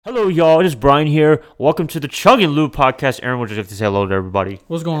Hello, y'all. It is Brian here. Welcome to the Chug and Lube podcast. Aaron, would you like to say hello to everybody?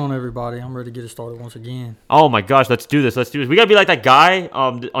 What's going on, everybody? I'm ready to get it started once again. Oh my gosh, let's do this. We gotta be like that guy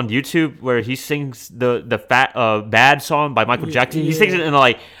on YouTube where he sings the fat bad song by Michael Jackson. He sings it in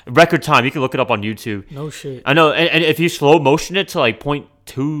like record time. You can look it up on YouTube. No shit. I know, and if you slow motion it to like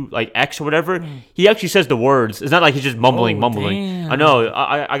 0.2 like X or whatever, he actually says the words. It's not like he's just mumbling. Damn. I know.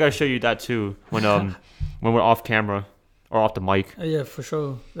 I gotta show you that too when when we're off camera or off the mic. Yeah, for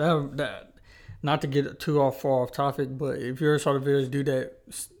sure. That not to get too far off topic, but if you ever saw the videos do that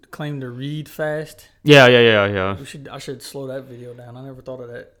claim to read fast, Yeah. I should slow that video down. I never thought of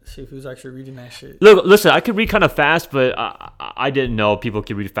that. See if he was actually reading that shit. Look, listen, I could read kind of fast, but I didn't know people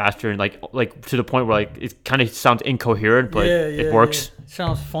could read faster and like to the point where like it kind of sounds incoherent, but it works. Yeah.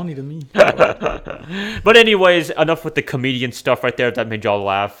 Sounds funny to me. But anyways, enough with the comedian stuff right there that made y'all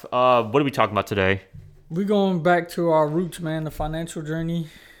laugh. What are we talking about today? We're going back to our roots, man. The financial journey.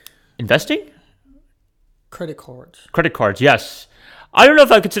 Investing? Credit cards. Credit cards, yes. I don't know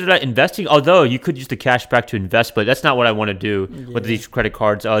if I consider that investing, although you could use the cash back to invest, but that's not what I want to do with these credit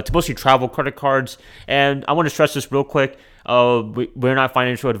cards. It's mostly travel credit cards, and I want to stress this real quick. We're not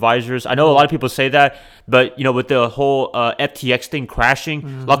financial advisors. I know a lot of people say that, but you know, with the whole FTX thing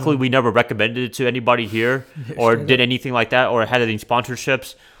crashing, luckily we never recommended it to anybody here or did anything like that or had any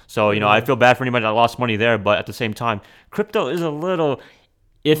sponsorships. So, you know, I feel bad for anybody that lost money there, but at the same time, crypto is a little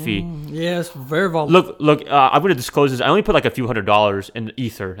iffy. Yeah, it's very volatile. Look, I'm going to disclose this. I only put like a few $100s in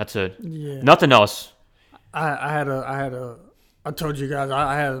Ether. That's it. Yeah. Nothing else. I told you guys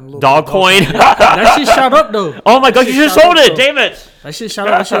I had a little Dog coin. That shit shot up though. Oh my gosh, you should have sold it. Damn it. That shit shot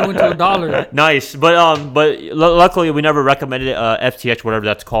up. That shit went to $1. Nice. But luckily we never recommended it, FTX, whatever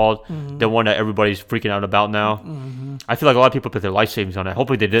that's called. The one that everybody's freaking out about now. I feel like a lot of people put their life savings on it.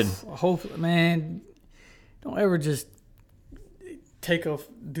 Hopefully they didn't. Man, don't ever just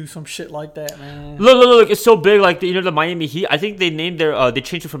do some shit like that, man. Look, it's so big. Like, you know, the Miami Heat, I think they named they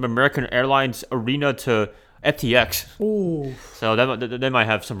changed it from American Airlines Arena to FTX. Ooh. So they might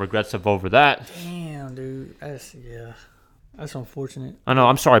have some regrets over that. Damn, dude. That's unfortunate. I know.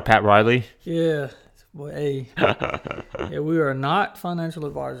 I'm sorry, Pat Riley. Yeah. Well, hey. Yeah, we are not financial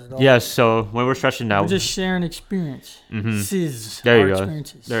advisors, dog. Yes, so when we're stretching now, we're just sharing experience. There you go.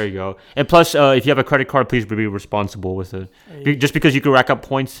 Experiences. There you go. And plus, if you have a credit card, please be responsible with it. Hey. Just because you can rack up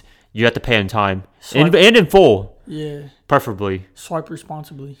points, you have to pay in time and in full. Yeah. Preferably. Swipe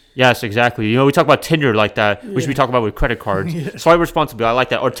responsibly. Yes, exactly. You know, we talk about Tinder like that. We should be talking about with credit cards. Swipe responsibly. I like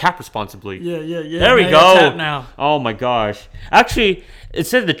that. Or tap responsibly. Yeah. There we go. Tap now. Oh my gosh. Actually, it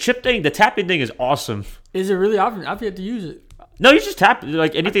said the chip thing, the tapping thing is awesome. Is it really? I've yet to use it. No, you just tap.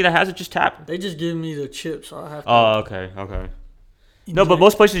 Like anything that has it, just tap. They just give me the chip, so I have to. Oh, okay. No, but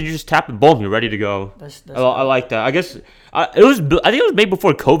most places you just tap and boom, you're ready to go. I like that. I guess I think it was made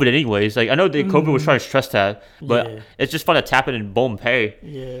before COVID, anyways. Like I know that COVID was trying to stress that, but it's just fun to tap it and boom, pay.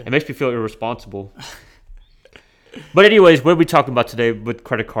 Yeah, it makes me feel irresponsible. But anyways, what are we talking about today with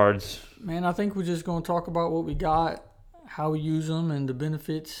credit cards? Man, I think we're just gonna talk about what we got, how we use them, and the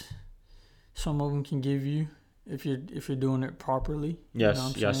benefits some of them can give you if you're doing it properly. Yes, you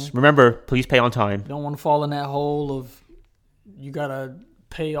know yes. saying? Remember, please pay on time. You don't want to fall in that hole of you gotta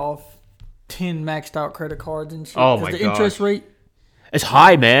pay off 10 maxed out credit cards and shit. Oh my god, the interest rate. It's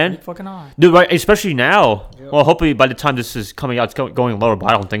high, man. It's fucking high, dude. Right, especially now. Yep. Well, hopefully by the time this is coming out, it's going lower.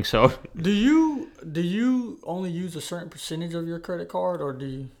 But I don't think so. Do you only use a certain percentage of your credit card, or do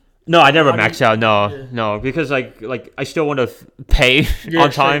you? No, I never max out. No, because like I still want to pay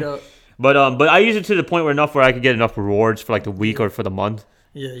on time. But I use it to the point where I could get enough rewards for like the week or for the month.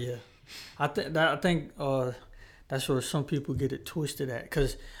 Yeah. I think that's where some people get it twisted at.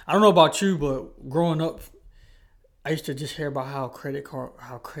 Cause I don't know about you, but growing up, I used to just hear about how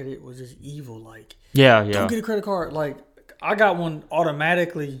credit was just evil. Like, don't get a credit card. Like, I got one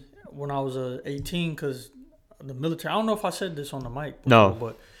automatically when I was 18 because the military. I don't know if I said this on the mic before,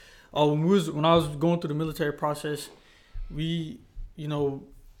 but when I was going through the military process, we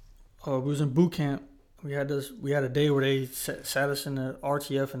was in boot camp. We had a day where they sat us in the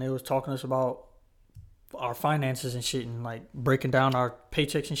RTF and they was talking to us about our finances and shit and like breaking down our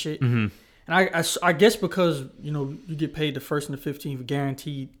paychecks and shit. Mm-hmm. And I guess because you get paid the 1st and the 15th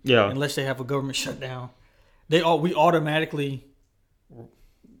guaranteed, unless they have a government shutdown, we automatically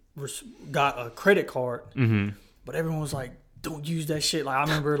got a credit card. Mm-hmm. But everyone was like, don't use that shit. Like I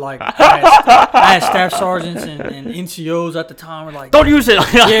remember, like I had staff sergeants and NCOs at the time were like, don't use it.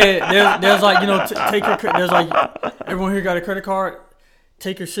 there's like take your. There's like everyone here got a credit card.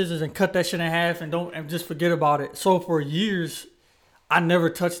 Take your scissors and cut that shit in half and just forget about it. So for years, I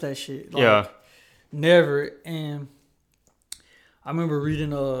never touched that shit. Like, never. And I remember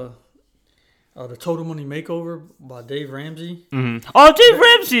reading the Total Money Makeover by Dave Ramsey. Mm-hmm. Oh, Dave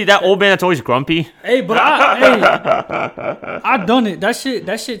Ramsey, that old man that's always grumpy. Hey, but I done it. That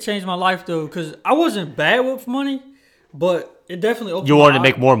shit changed my life though, because I wasn't bad with money, but it definitely opened You wanted to my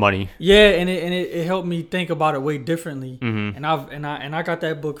make more money. Yeah, and it helped me think about it way differently. Mm-hmm. And I got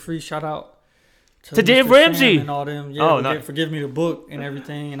that book free. Shout out To Dave Mr. Ramsey Sam and all them. Yeah, nice. for giving me the book and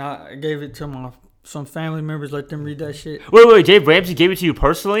everything, and I gave it to some family members, let them read that shit. Wait, Dave Ramsey gave it to you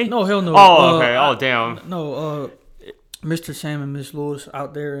personally? No, hell no. Oh, okay. Damn. No, Mr. Sam and Miss Lewis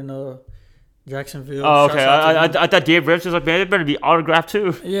out there in Jacksonville. Oh, okay. Shouts out I thought Dave Ramsey was like, man, it better be autographed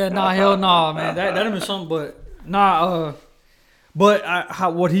too. Yeah, hell nah, man. That'd have been something, but nah. But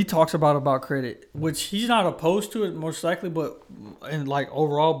what he talks about credit, which he's not opposed to it most likely, but and like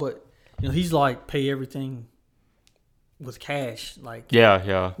overall, but he's like pay everything with cash, like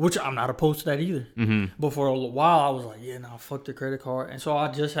Yeah. which I'm not opposed to that either. Mm-hmm. But for a while, I was like, yeah, nah, fuck the credit card, and so I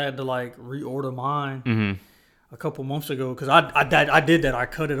just had to like reorder mine Mm-hmm. a couple months ago because I did that. I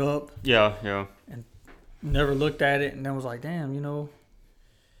cut it up, Yeah. never looked at it, and then was like, damn,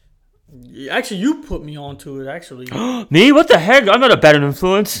 Actually, you put me onto it. Actually, Me? What the heck? I'm not a bad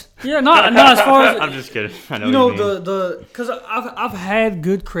influence. yeah, not as far as I'm just kidding. I know what you mean. because I've had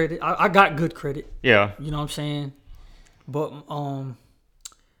good credit. I got good credit. Yeah. You know what I'm saying? But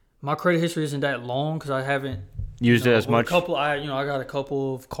my credit history isn't that long because I haven't Used it as much. I got a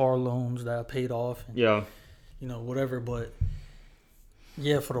couple of car loans that I paid off. And, Yeah. whatever. But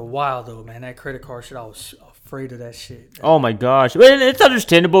yeah, for a while though, man, that credit card shit, I was afraid of that shit. Oh my gosh. But it's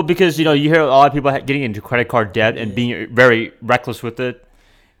understandable because you hear a lot of people getting into credit card debt and being very reckless with it.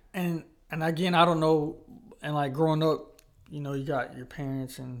 And again, I don't know. And like growing up, you got your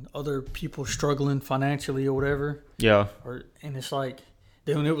parents and other people struggling financially or whatever. Yeah. And it's like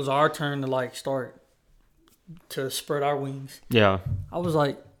then when it was our turn to like start to spread our wings. Yeah. I was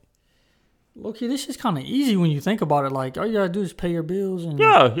like, look, this is kind of easy when you think about it. Like all you gotta do is pay your bills and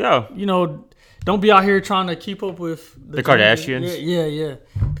Yeah. don't be out here trying to keep up with The Kardashians. Yeah.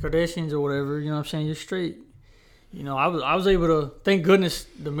 The Kardashians or whatever. You know what I'm saying? You're straight. I was able to. Thank goodness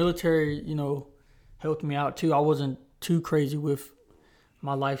the military. Helped me out too. I wasn't too crazy with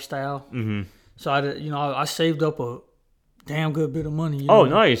my lifestyle. Mm-hmm. So I saved up a damn good bit of money. Oh,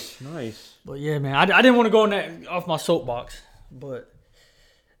 nice. But yeah, man, I didn't want to go on that off my soapbox, but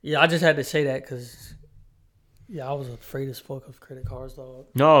yeah, I just had to say that because I was afraid as fuck of credit cards, dog.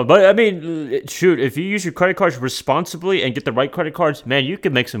 No, but I mean, shoot, if you use your credit cards responsibly and get the right credit cards, man, you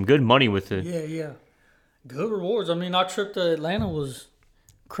can make some good money with it. Yeah. Good rewards. I mean, our trip to Atlanta was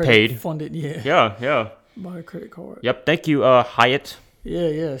credit Paid. funded. Yeah. By a credit card. Yep. Thank you, Hyatt.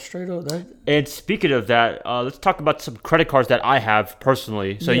 Yeah. Straight up. And speaking of that, let's talk about some credit cards that I have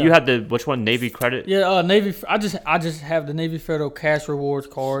personally. So you have which one? Navy credit? Yeah, Navy. I just have the Navy Federal Cash Rewards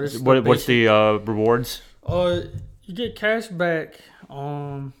card. What's the rewards? You get cash back.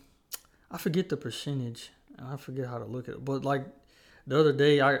 I forget the percentage. I forget how to look at it. But like the other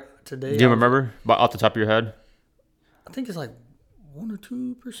day, Do you remember off the top of your head? I think it's like 1 or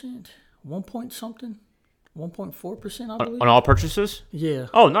 2%, 1 point something, 1.4%. I believe On all purchases? Yeah.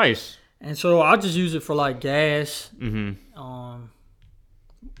 Oh, nice. And so I just use it for like gas. Mm-hmm.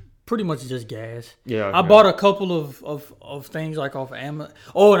 Pretty much just gas. Yeah. I bought a couple of things like off Amazon.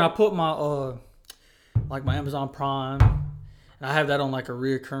 Oh, and I put my my Amazon Prime, and I have that on like a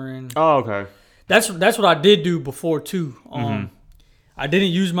reoccurring. Oh, okay. That's what I did do before too. I didn't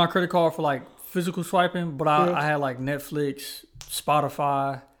use my credit card for like physical swiping, but I had like Netflix,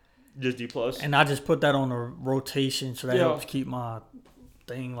 Spotify, Disney Plus, and I just put that on a rotation so that helps keep my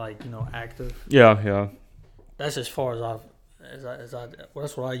thing active. Yeah. That's as far as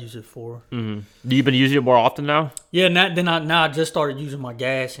that's what I use it for. Mm-hmm. You been using it more often now? Yeah, now I just started using my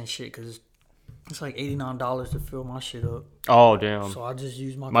gas and shit because it's like $89 to fill my shit up. Oh damn! So I just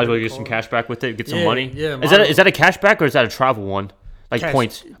use my. Might as well get some cash back with it. Get some money. Yeah. Is that a cash back or is that a travel one? Like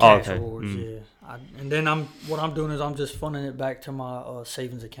points? Cash rewards, yeah. And then what I'm doing is I'm just funding it back to my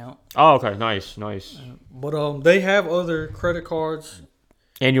savings account. Oh, okay, nice. But they have other credit cards.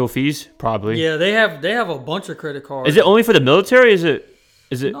 Annual fees, probably. Yeah, they have a bunch of credit cards. Is it only for the military? Is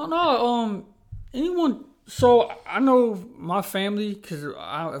it? No. Anyone. So I know my family because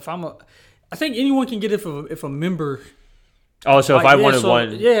I think anyone can get it if a member. Oh, so if I wanted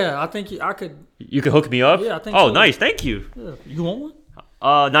one, yeah, I think I could. You could hook me up. Yeah, I think. Oh, so. nice, thank you. Yeah. You want one?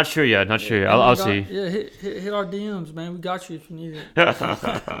 Not sure yet. I'll see. Yeah, hit our DMs, man. We got you if you need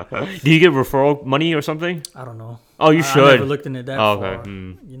it. Do you get referral money or something? I don't know. Oh, you should. I never looked into that.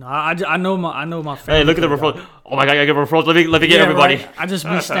 Okay. far. I know my family. Hey, look at the referral. Oh my god, I get referrals. Let me get everybody. Right? I just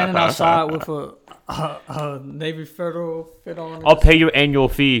be standing outside with Navy Federal fit on. I'll pay your annual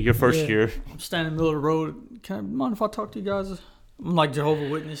fee your first year. I'm standing in the middle of the road. Can I mind if I talk to you guys? I'm like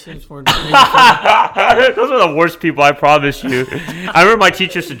Jehovah's Witnesses for Navy Federal. Those are the worst people, I promise you. I remember my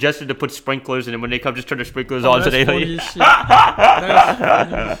teacher suggested to put sprinklers in, and when they come, just turn the sprinklers on. So That's they funny as shit.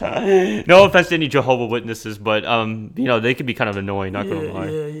 That's funny as shit. No offense to any Jehovah's Witnesses, but they can be kind of annoying. Not gonna lie.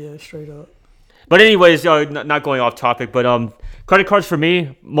 Yeah, straight up. But anyways, not going off topic, but credit cards for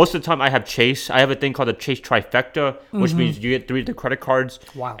me, most of the time I have Chase. I have a thing called the Chase trifecta, which means you get 3 of the credit cards,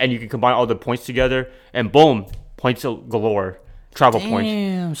 Wow. and you can combine all the points together, and boom, points galore, travel points.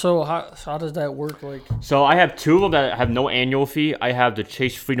 Damn. So how does that work? Like, So I have 2 of them that have no annual fee. I have the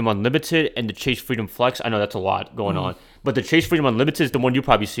Chase Freedom Unlimited and the Chase Freedom Flex. I know that's a lot going on, but the Chase Freedom Unlimited is the one you've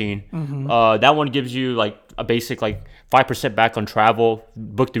probably seen. That one gives you like a basic 5% back on travel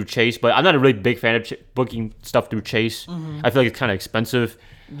booked through Chase, but I'm not a really big fan of booking stuff through Chase. I feel like it's kind of expensive.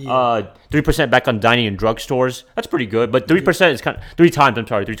 3% back on dining in drugstores. That's pretty good, but 3% is kind of 3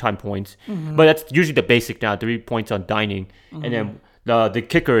 time points. But that's usually the basic now. 3 points on dining, and then the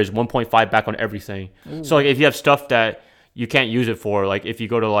kicker is 1.5 back on everything. So if you have stuff that you can't use it for, like if you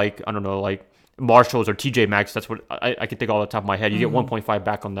go to I don't know, Marshalls or TJ Maxx, that's what I can think off the top of my head. You get 1.5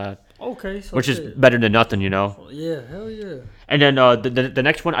 back on that. okay, so Which is better than nothing, Yeah, hell yeah. And then the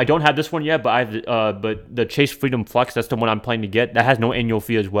next one, I don't have this one yet, but I have but the Chase Freedom Flex, that's the one I'm planning to get. That has no annual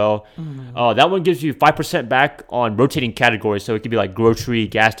fee as well. That one gives you 5% back on rotating categories, so it could be like grocery,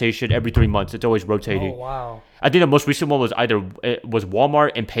 gas station, every 3 months. It's always rotating. Oh wow. I think the most recent one was was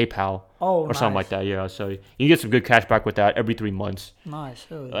Walmart and PayPal. Oh, or something like that. Yeah, so you can get some good cash back with that every 3 months. Nice.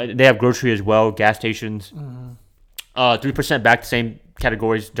 Hell yeah. They have grocery as well, gas stations. 3% back, same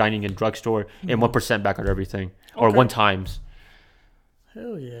categories, dining and drugstore, and 1% back on everything, or Okay. 1 times.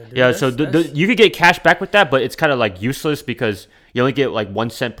 Hell yeah. Dude. Yeah, so you could get cash back with that, but it's kind of useless because you only get 1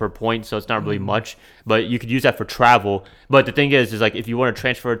 cent per point, so it's not really much. But you could use that for travel. But the thing is if you want to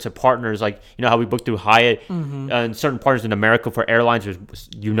transfer it to partners, how we book through Hyatt, and certain partners in America for airlines, there's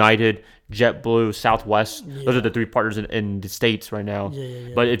United, JetBlue, Southwest. Those are the 3 partners in the States right now.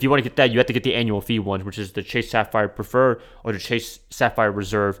 Yeah. But if you want to get that, you have to get the annual fee one, which is the Chase Sapphire Preferred or the Chase Sapphire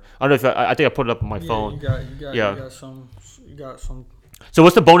Reserve. I don't know if I think I put it up on my phone. You got some. So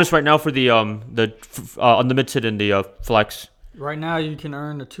what's the bonus right now for the unlimited and the flex? Right now, you can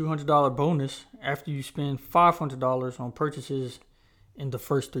earn a $200 bonus after you spend $500 on purchases in the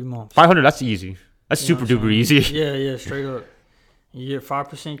first 3 months. 500, that's easy. That's super duper easy. Yeah, straight up. You get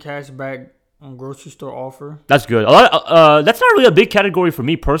 5% cash back on grocery store offer. That's good. That's not really a big category for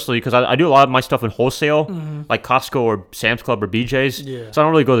me personally because I do a lot of my stuff in wholesale, like Costco or Sam's Club or BJ's. Yeah. So I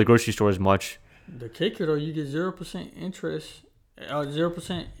don't really go to the grocery store as much. The kicker though, you get 0% interest,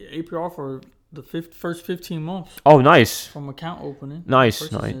 0% APR for the first 15 months Oh, nice. from account opening. Nice.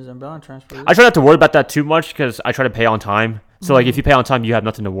 Purchases and balance transfers. I try not to worry about that too much because I try to pay on time. So if you pay on time, you have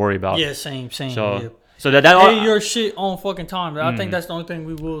nothing to worry about. Yeah, same. So Yeah. so that Pay your shit on fucking time. I think that's the only thing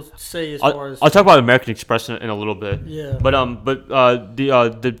we will say as far as. I'll talk about American Express in a little bit. Yeah. But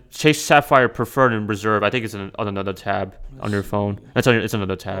the Chase Sapphire Preferred and Reserve, I think it's on another tab on your phone. It's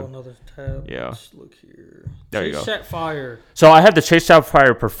another tab. Another tab. Yeah. Let's look here. There you go. Sapphire. So I have the Chase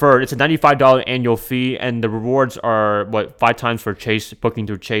Sapphire Preferred. It's a $95 annual fee, and the rewards are 5 times for Chase booking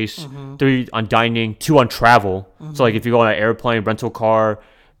through Chase, 3 on dining, 2 on travel. So if you go on an airplane, rental car,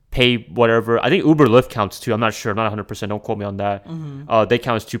 pay whatever. I think Uber Lyft counts too. I'm not sure. I'm not 100%. Don't quote me on that. They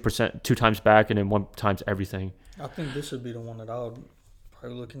count as 2%, 2 times back, and then 1 times everything. I think this would be the one that I would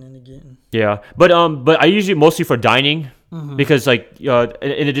probably looking into getting. Yeah, but I use it mostly for dining because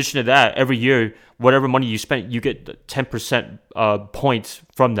in addition to that, every year whatever money you spend, you get 10% points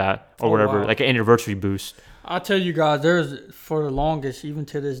from that or whatever, wow. like an anniversary boost. I tell you guys, for the longest, even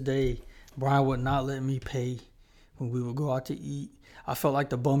to this day, Brian would not let me pay when we would go out to eat. I felt like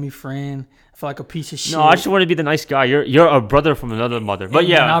the bummy friend. I felt like a piece of shit. No, I just want to be the nice guy. You're a brother from another mother. But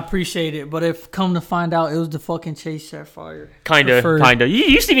And I yeah, appreciate it. But if come to find out, it was the fucking Chase Sapphire. kinda. Preferred.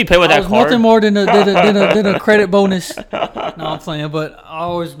 You see me play with I that was card. nothing more than a credit bonus. No, I'm playing, but I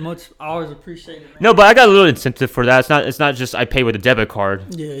always appreciate it. Man. No, but I got a little incentive for that. It's not just I pay with a debit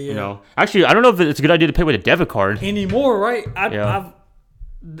card. Yeah. You know, actually, I don't know if it's a good idea to pay with a debit card. Anymore, right? Yeah.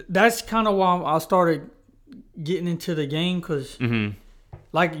 That's kind of why I started getting into the game because,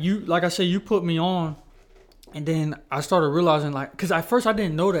 like I said, you put me on, and then I started realizing because at first I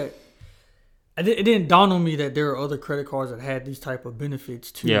didn't know that. It didn't dawn on me that there are other credit cards that had these type of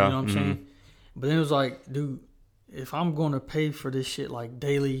benefits too. Yeah. You know what I'm saying? But then it was like, dude, if I'm going to pay for this shit like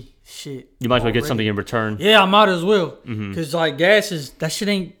daily shit, You might as well get already, something in return. Yeah, I might as well. Because gas that shit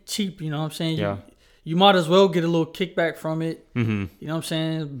ain't cheap. You know what I'm saying? Yeah. you might as well get a little kickback from it. Mm-hmm. You know what I'm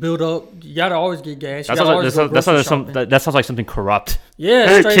saying? Build up. You gotta always get gas. That sounds like something corrupt.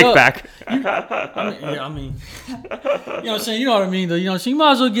 Yeah, straight kickback. I mean, you know what I'm saying? You know what I mean, though. You know, so you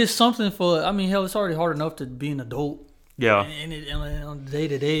might as well get something for. I mean, hell, it's already hard enough to be an adult. Yeah. And on day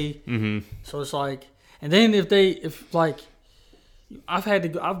to day. Mm-hmm. So it's like, and then if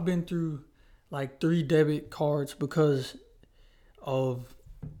I've been through like 3 debit cards because of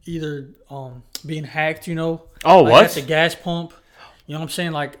either being hacked, you know. Oh, like what? At the gas pump. You know what I'm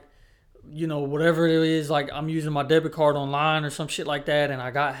saying? Like, you know, whatever it is, like I'm using my debit card online or some shit like that, and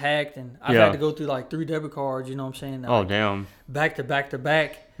I got hacked, and I've had to go through like 3 debit cards, you know what I'm saying? Oh, like, damn. Back to back to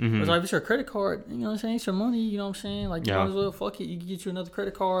back. Mm-hmm. It was like, it's your credit card, you know what I'm saying? It's your money, you know what I'm saying? Like, you might as well, fuck it, you can get you another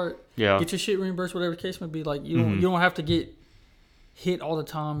credit card, get your shit reimbursed, whatever the case may be. Like, you don't have to get hit all the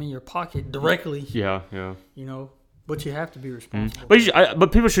time in your pocket directly. Yeah. You know? But you have to be responsible.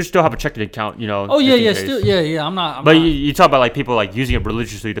 But people should still have a checking account, you know. Oh yeah, still, yeah. I'm not. You talk about like people like using it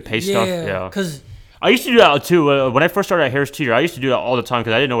religiously to pay stuff. Yeah, because I used to do that too. When I first started at Harris Teeter, I used to do that all the time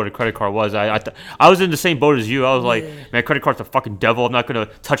because I didn't know what a credit card was. I was in the same boat as you. I was like, man, credit card's a fucking devil. I'm not gonna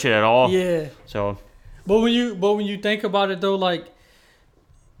touch it at all. Yeah. So. But when you think about it though, like,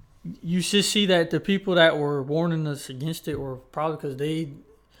 you should see that the people that were warning us against it were probably because they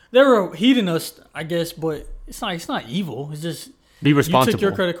were heeding us, I guess. But it's not evil. It's just be responsible. You took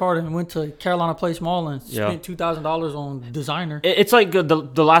your credit card and went to Carolina Place Mall and spent $2,000 on designer. It's like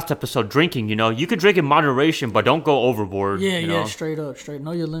the last episode, drinking. You know, you can drink in moderation, but don't go overboard. Yeah, straight up.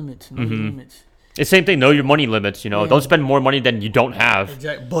 Know your limits. Know your limits. It's the same thing. Know your money limits. You know, don't spend more money than you don't have.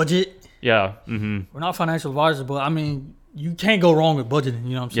 Exactly. Budget. Yeah. Mm-hmm. We're not financial advisors, but I mean, you can't go wrong with budgeting.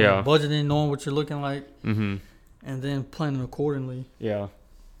 You know what I'm saying? Yeah. Budgeting, knowing what you're looking like, and then planning accordingly. Yeah.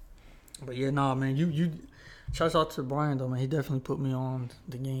 But yeah, man, you. Shouts out to Brian though, man. He definitely put me on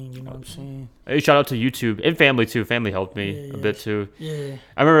the game. You know what I'm saying? Hey, shout out to YouTube and family too. Family helped me a bit too. Yeah.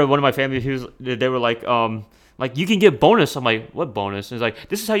 I remember one of my family they were like you can get bonus. I'm like, what bonus? And it's like,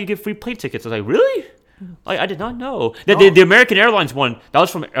 this is how you get free plane tickets. I was like, really? Like, I did not know. The American Airlines one, that was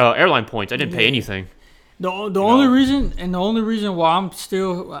from airline points. I didn't pay anything. The only reason why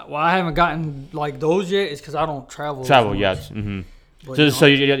I haven't gotten like those yet is because I don't travel. Yes. Mm-hmm. But, so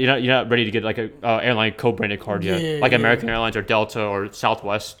you're not ready to get like a airline co-branded card yet, like American Airlines or Delta or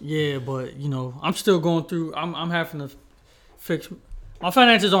Southwest. Yeah, but I'm still going through. I'm having to fix. My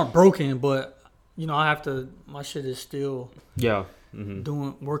finances aren't broken, but I have to. My shit is still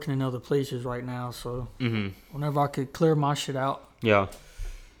working in other places right now. So whenever I could clear my shit out, I'm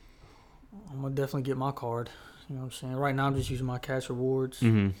gonna definitely get my card. You know what I'm saying? Right now I'm just using my cash rewards.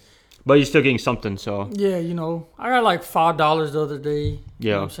 But you're still getting something, so. Yeah, I got like $5 the other day.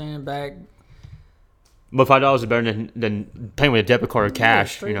 You know what I'm saying? Back. But $5 is better than paying with a debit card or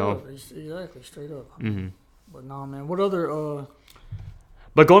cash, Up. Exactly, straight up. But nah, man. What other...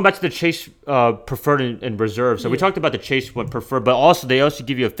 But going back to the Chase Preferred and Reserve, so we talked about the Chase one Preferred, but also they also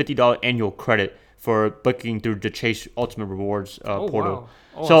give you a $50 annual credit for booking through the Chase Ultimate Rewards portal. Wow.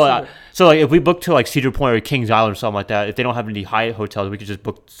 Oh, so like if we book to like Cedar Point or Kings Island or something like that, if they don't have any Hyatt hotels, we could just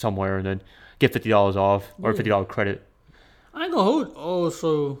book somewhere and then get $50 off or $50 credit. I ain't gonna hold.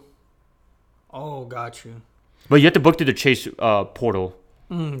 Got you. But you have to book through the Chase portal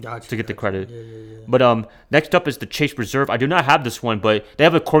to get the credit. Yeah. But next up is the Chase Reserve. I do not have this one, but they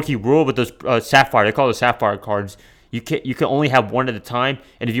have a quirky rule with those Sapphire. They call it Sapphire cards. You can only have one at a time,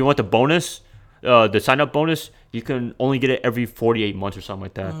 and if you want the bonus, the sign up bonus, you can only get it every 48 months or something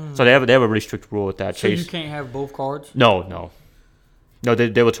like that. So they have a really strict rule with that. So Chase. You can't have both cards? No.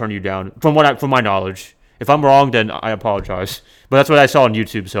 They will turn you down. From my knowledge. If I'm wrong, then I apologize. But that's what I saw on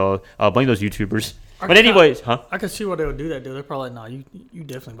YouTube. So blame those YouTubers. But anyways, I can see why they would do that, dude. They're probably like, nah, you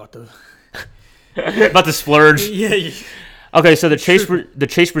definitely about to about to splurge. Yeah. Okay, so the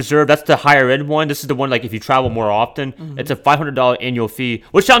Chase Reserve, that's the higher end one. This is the one like if you travel more often, it's a $500 annual fee,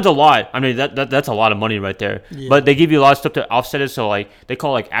 which sounds a lot. I mean that's a lot of money right there. Yeah. But they give you a lot of stuff to offset it, so like they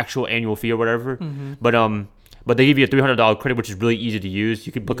call it like actual annual fee or whatever. But they give you a $300 credit, which is really easy to use.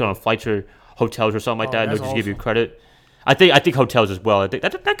 You can book it on flights or hotels or something like that, and they'll just give you credit. I think hotels as well. I think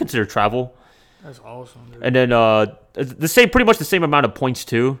that considered travel. That's awesome, dude. And then pretty much the same amount of points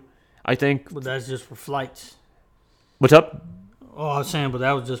too, I think. But that's just for flights. What's up? Oh, I was saying, but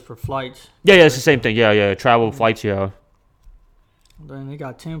that was just for flights. Yeah, it's the same thing. Yeah, travel, flights, yeah. Then they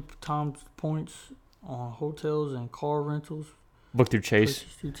got 10 times points on hotels and car rentals. Book through Chase.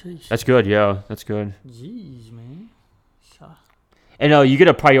 That's good, yeah. That's good. Jeez, man. And you get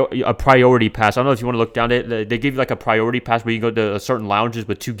a priority pass. I don't know if you want to look down it. They give you like a priority pass where you can go to certain lounges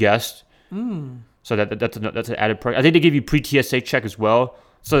with 2 guests. So that's an added price. I think they give you pre-TSA check as well.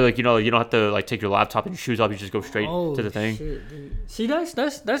 So like you don't have to like take your laptop and your shoes off. You just go straight to the thing. Shit, dude. See,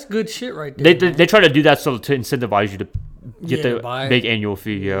 that's good shit right there. They try to do that so to incentivize you to get the buy big annual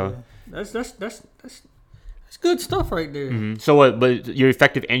fee. Yeah. That's good stuff right there. Mm-hmm. So what? But your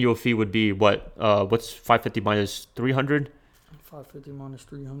effective annual fee would be what? What's 550 minus 300? 550 minus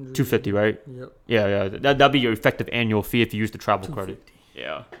 300. 250, right? Yep. Yeah. That'd be your effective annual fee if you use the travel credit.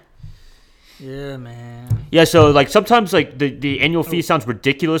 Yeah. Yeah, man. Yeah, so like sometimes like the annual fee sounds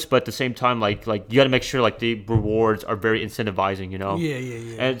ridiculous, but at the same time like you got to make sure like the rewards are very incentivizing, you know.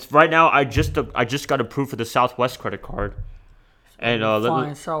 Yeah. And right now I just got approved for the Southwest credit card, and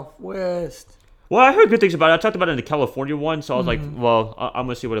flying Southwest. well, I heard good things about it. I talked about it in the California one, so I was like, well, I'm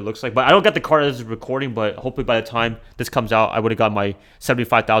gonna see what it looks like. But I don't get the card as a recording, but hopefully by the time this comes out, I would have got my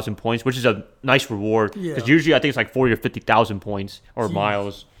 75,000 points, which is a nice reward. Because usually I think it's like 40 or 50,000 points or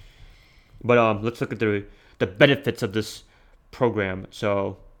miles. But let's look at the benefits of this program.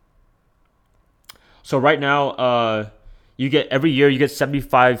 So right now, you get every year you get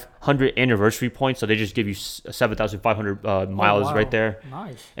 7,500 anniversary points. So they just give you 7,500 miles right there.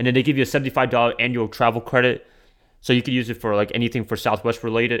 Nice. And then they give you a $75 annual travel credit. So you can use it for like anything for Southwest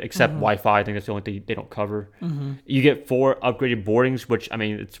related except Wi-Fi. I think that's the only thing they don't cover. You get 4 upgraded boardings, which I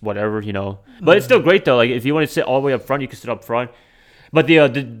mean it's whatever, you know. But it's still great though. Like if you want to sit all the way up front, you can sit up front. But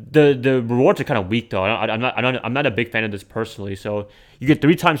the rewards are kind of weak though. I'm not a big fan of this personally. So you get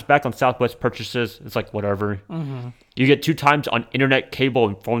 3 times back on Southwest purchases. It's like whatever. You get 2 times on internet, cable,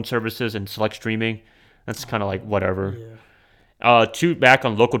 and phone services and select streaming. That's kind of like whatever. 2 back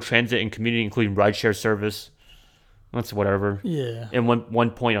on local transit and community, including rideshare service. That's whatever. Yeah. And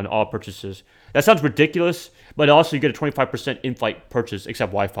one point on all purchases. That sounds ridiculous, but also you get a 25% in-flight purchase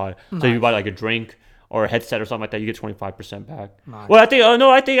except Wi-Fi. So if you buy like a drink or a headset or something like that, you get 25% back. Nice. Well, I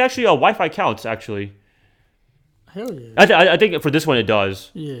think actually Wi-Fi counts actually. Hell yeah. I think for this one it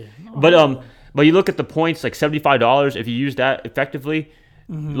does. Yeah. But you look at the points, like $75. If you use that effectively,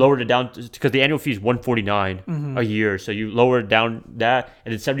 lowered it down because the annual fee is $149 a year. So you lower it down that,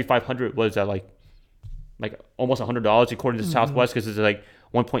 and then 7,500 was at like almost $100 according to Southwest because it's like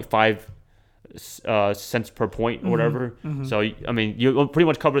 1.5 cents per point or whatever. So I mean, you pretty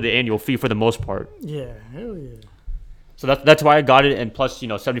much cover the annual fee for the most part. Yeah, hell yeah. So that's why I got it, and plus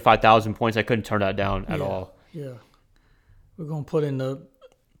 75,000 points, I couldn't turn that down at all. Yeah, we're gonna put in the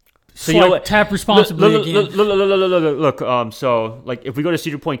so you know what? Tap responsibly again. Look. So like if we go to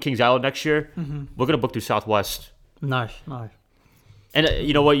Cedar Point, Kings Island next year, we're gonna book through Southwest. Nice. And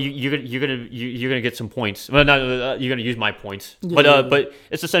you know what? You're gonna get some points. Well, not you're gonna use my points, but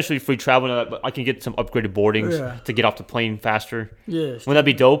it's essentially free travel. I can get some upgraded boardings to get off the plane faster. Yes. Wouldn't that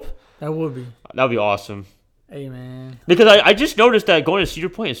be dope? That would be. That would be awesome. Hey man. Because I just noticed that going to Cedar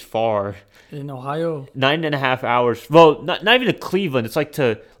Point is far. In Ohio. 9.5 hours. Well, not even to Cleveland. It's like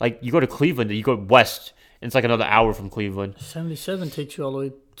you go to Cleveland, you go west, and it's like another hour from Cleveland. 77 takes you all the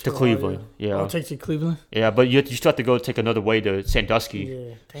way to Cleveland. Yeah. Oh, it takes you to Cleveland? Yeah, but you still have to go take another way to Sandusky.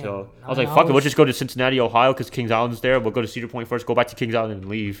 Yeah. Damn, so I was like, fuck it, we'll just go to Cincinnati, Ohio, because Kings Island's there. We'll go to Cedar Point first, go back to Kings Island, and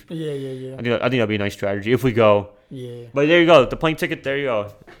leave. Yeah. I think that'd be a nice strategy if we go. Yeah. But there you go. The plane ticket, there you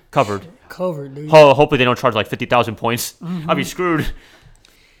go. Covered, dude. Hopefully they don't charge like 50,000 points. I'll be screwed.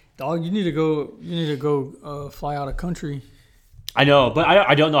 Dog, you need to go fly out of country. I know, but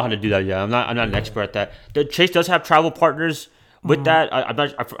I don't know how to do that yet. I'm not an expert at that. The Chase does have travel partners with that.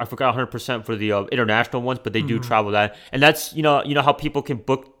 I forgot 100% for the international ones, but they do travel that, and that's you know how people can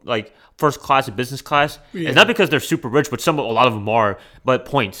book like first class and business class. Yeah. It's not because they're super rich, but a lot of them are. But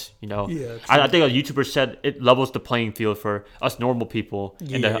points, Yeah. I think a YouTuber said it levels the playing field for us normal people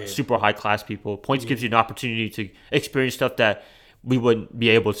and the super high class people. Points gives you an opportunity to experience stuff that we wouldn't be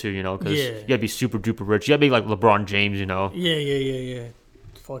able to, because you gotta be super duper rich. You gotta be like LeBron James, Yeah.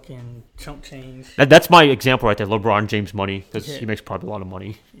 Fucking chump change. That's my example right there. LeBron James money, because he makes probably a lot of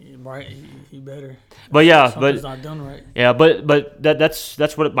money. Right, he better. But yeah, something's not done right. Yeah, but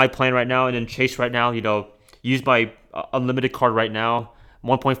that's what my plan right now. And then Chase right now, use my unlimited card right now.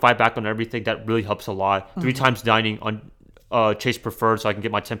 1.5 back on everything. That really helps a lot. 3 times dining on Chase Preferred, so I can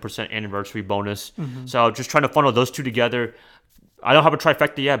get my 10% anniversary bonus. So just trying to funnel those two together. I don't have a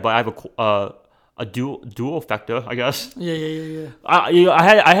trifecta yet, but I have a dual-factor, I guess. Yeah.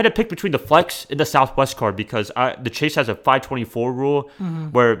 I had to pick between the Flex and the Southwest card because the Chase has a 524 rule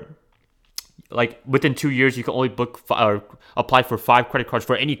where, like, within 2 years you can only book or apply for 5 credit cards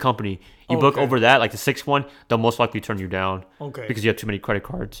for any company. You book over that, like the 6th one, they'll most likely turn you down. Okay. Because you have too many credit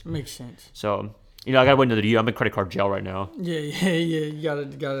cards. Makes sense. So, I gotta wait another year. I'm in credit card jail right now. Yeah. You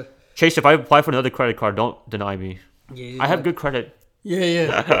gotta. Chase, if I apply for another credit card, don't deny me. Yeah. I have good credit.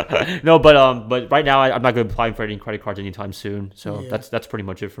 Yeah. No, but right now I'm not going to be applying for any credit cards anytime soon. So Yeah. that's pretty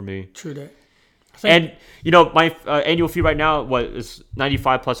much it for me. True that. And my annual fee right now is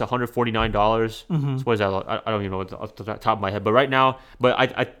 $95 plus $149. Mm-hmm. So what is that? I don't even know what's off the top of my head. But right now,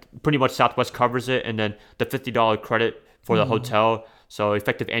 I pretty much Southwest covers it, and then the $50 credit for the hotel. So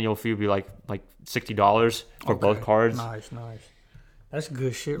effective annual fee would be like $60 for both cards. Nice. That's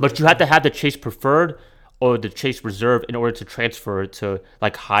good shit. But you have to have the Chase Preferred or the Chase Reserve in order to transfer it to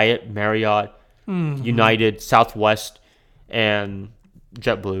like Hyatt, Marriott, United, Southwest, and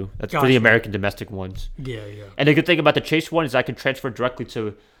JetBlue. That's for the American domestic ones. Yeah. And the good thing about the Chase one is I can transfer directly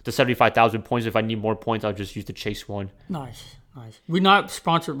to the 75,000 points. If I need more points, I'll just use the Chase one. Nice. We're not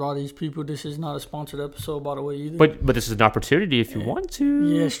sponsored by these people. This is not a sponsored episode, by the way, either. But this is an opportunity if you want to.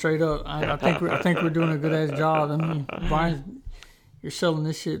 Yeah, straight up. I think we're doing a good ass job. I mean, Brian, you're selling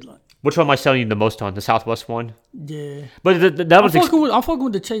this shit like. Which one am I selling you the most on? The Southwest one? Yeah. But that was... I'm fucking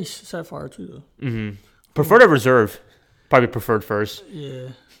with the Chase Sapphire, too, though. Mm-hmm. Preferred or Reserve? Probably preferred first. Yeah.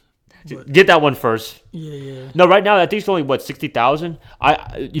 Get that one first. Yeah. No, right now I think it's only 60,000.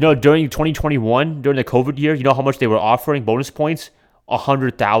 During 2021, during the COVID year, you know how much they were offering bonus points?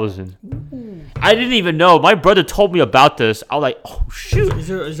 100,000. I didn't even know. My brother told me about this. I was like, oh shoot.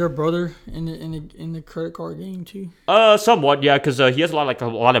 Is your brother in the credit card game too? Somewhat, yeah, because he has a lot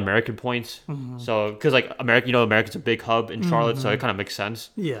of American points. Mm-hmm. So because America's a big hub in Charlotte, so it kind of makes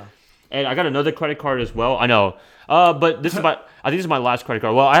sense. Yeah. And I got another credit card as well. I know. But I think this is my last credit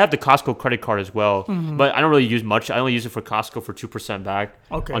card. Well, I have the Costco credit card as well, but I don't really use much. I only use it for Costco for 2% back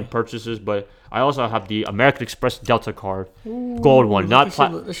on purchases. But I also have the American Express Delta card, gold one, not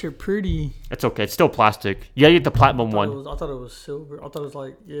platinum. That shit pretty. It's okay. It's still plastic. You gotta get the platinum one. I thought it was silver. I thought it was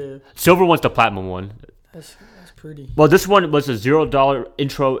like Silver one's the platinum one. That's pretty. Well, this one was a $0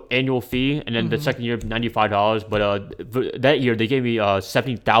 intro annual fee, and then the second year $95. But that year they gave me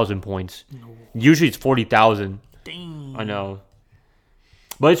 70,000 points. No. Usually it's 40,000. Dang. I know.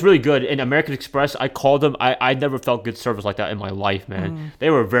 But it's really good. In American Express, I called them. I never felt good service like that in my life, man. They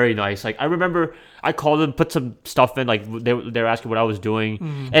were very nice. Like, I remember I called them, put some stuff in. Like, they were asking what I was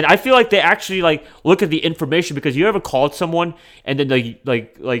doing. And I feel like they actually, like, look at the information. Because you ever called someone and then,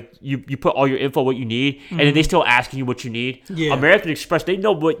 you put all your info, what you need, and then they still asking you what you need? Yeah. American Express, they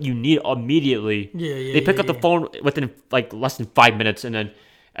know what you need immediately. Yeah. They pick up the phone within, like, less than 5 minutes. And then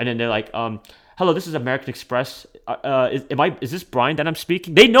they're like, hello, this is American Express. Is this Brian that I'm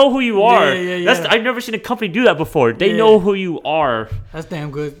speaking? They know who you are. Yeah. I've never seen a company do that before. They know who you are. That's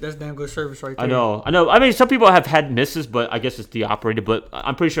damn good. That's damn good service right there. I know. I mean, some people have had misses, but I guess it's the operator. But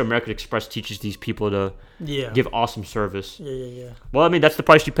I'm pretty sure American Express teaches these people to give awesome service. Yeah. Well, I mean, that's the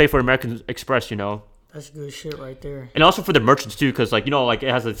price you pay for American Express, That's good shit right there. And also for the merchants too, because it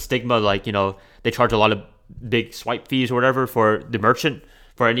has a stigma, they charge a lot of big swipe fees or whatever for the merchant.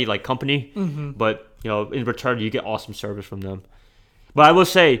 For any company, but in return you get awesome service from them. But I will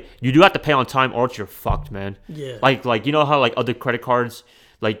say you do have to pay on time, or else you're fucked, man. Yeah. Like how other credit cards,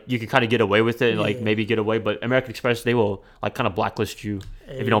 you can kind of get away with it, and maybe get away, but American Express they will kind of blacklist you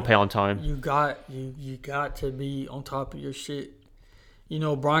if you don't pay on time. You got to be on top of your shit.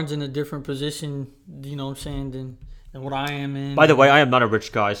 Brian's in a different position. You know what I'm saying than what I am in. By the way, I am not a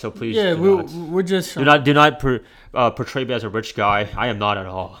rich guy, so please. Yeah, we're just do not portray me as a rich guy. I am not at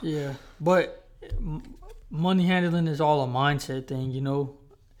all. Yeah, but money handling is all a mindset thing,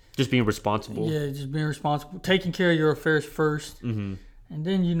 Just being responsible. Yeah, just being responsible, taking care of your affairs first, and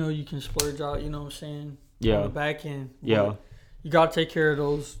then you can splurge out. You know what I'm saying? Yeah. On the back end. Yeah. You gotta take care of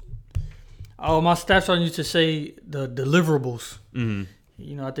those. Oh, my stepson used to say the deliverables.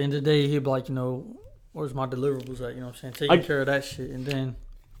 Mm-hmm. At the end of the day, he'd be like, where's my deliverables at? You know what I'm saying? Taking care of that shit, and then,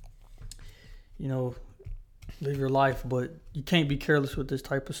 live your life. But you can't be careless with this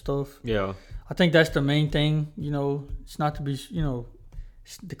type of stuff. Yeah. I think that's the main thing. It's not to be,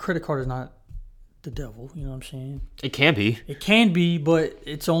 the credit card is not the devil. You know what I'm saying? It can be. It can be, but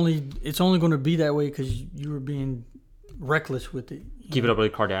it's only going to be that way because you were being reckless with it. Keep it up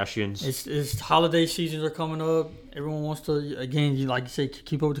with the Kardashians. It's holiday seasons are coming up. Everyone wants to, again, like you say,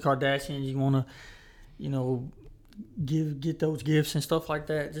 keep up with the Kardashians. You want to, get those gifts and stuff like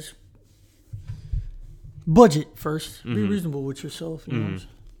that. Just budget first. Be reasonable with yourself. You know what I'm saying?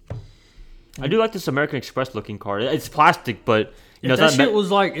 I do like this American Express looking card. It's plastic, but if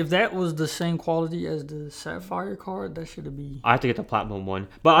that was the same quality as the Sapphire card, that should be. I have to get the platinum one,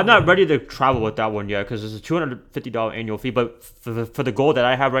 but I'm not ready to travel with that one yet because it's a $250 annual fee. But for the goal that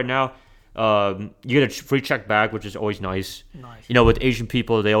I have right now, you get a free check bag, which is always nice. Nice. With Asian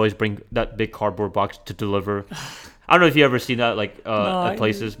people, they always bring that big cardboard box to deliver. I don't know if you ever seen that at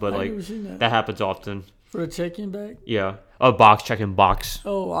places, but that happens often. For the check-in bag? Yeah, a box check-in box.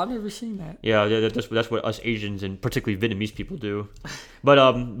 Oh, I've never seen that. Yeah, that's what us Asians and particularly Vietnamese people do.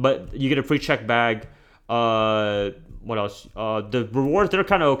 But you get a free check bag. What else? The rewards, they're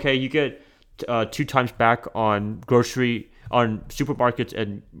kind of okay. You get 2 times back on supermarkets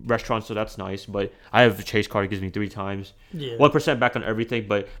and restaurants, so that's nice. But I have a Chase card; it gives me 3 times. Yeah. 1% back on everything,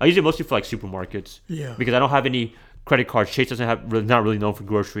 but I use it mostly for like supermarkets. Yeah. Because I don't have any credit cards. Chase doesn't have not really known for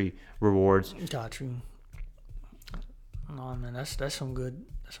grocery rewards. Got you. No man, that's some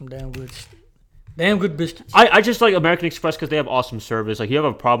damn good biscuits. I just like American Express because they have awesome service. Like, you have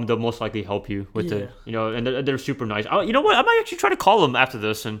a problem, they'll most likely help you with it. You know, and they're super nice. You know what? I might actually try to call them after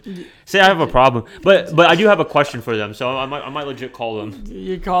this and say I have a problem. But I do have a question for them, so I might legit call them.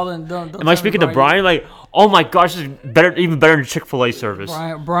 You're calling. Don't Am I speaking to Brian? Like, oh my gosh, this is even better than Chick-fil-A service.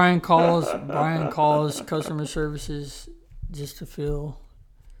 Brian calls customer services just to feel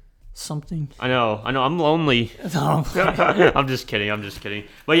something. I know. I'm lonely. No. I'm just kidding.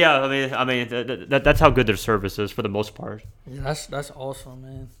 But yeah, I mean, that's how good their service is for the most part. Yeah, that's awesome,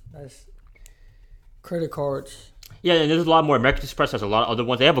 man. That's credit cards. Yeah, and there's a lot more. American Express has a lot of other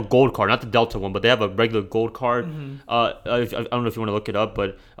ones. They have a gold card, not the Delta one, but they have a regular gold card. I don't know if you want to look it up,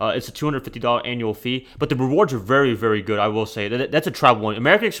 but it's a $250 annual fee. But the rewards are very, very good, I will say. That's a travel one.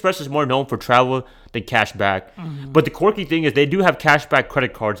 American Express is more known for travel than cash back. But the quirky thing is they do have cash back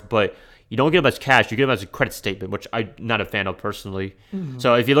credit cards, but you don't get them as cash. You get them as a credit statement, which I'm not a fan of personally.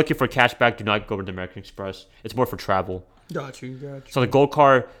 So if you're looking for cash back, do not go to the American Express. It's more for travel. Got you. So the gold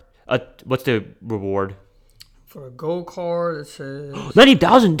card, what's the reward? For a gold card, it says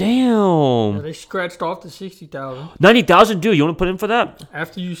 90,000. Damn. Yeah, they scratched off the 60,000. 90,000, dude. You want to put in for that?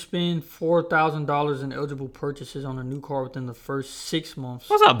 After you spend $4,000 in eligible purchases on a new car within the first 6 months.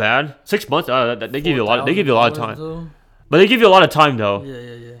 That's not bad. 6 months. They give you a lot. They give you a lot of time. Though. But they give you a lot of time though.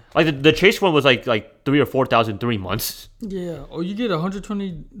 Yeah. Like the Chase one was like 3,000 or 4,000 3 months. Yeah. Or you get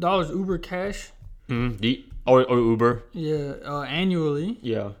 $120 Uber cash. Or Uber. Yeah. Annually.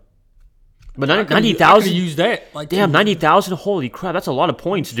 Yeah. But 90,000. Use that. Like, damn, 90,000. Holy crap, that's a lot of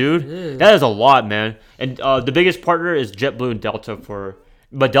points, dude. Yeah. That is a lot, man. And the biggest partner is JetBlue and Delta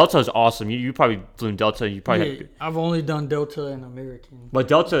but Delta is awesome. You probably flew in Delta. You probably. I've only done Delta and American. But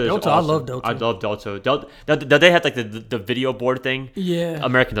Delta is awesome. I love Delta. I love Delta. They had like the video board thing. Yeah.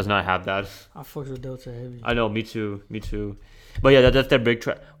 American does not have that. I fuck with Delta heavy. I know, me too. But yeah, that's their big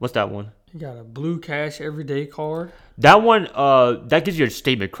what's that one? You got a Blue Cash everyday card. That one, that gives you a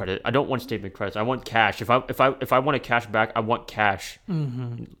statement credit. I don't want statement credits. I want cash. If I want a cash back, I want cash.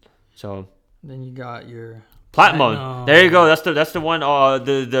 So then you got your Platinum. There you go. That's the one.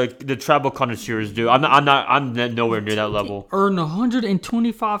 The travel connoisseurs do. I'm nowhere near that level. Earn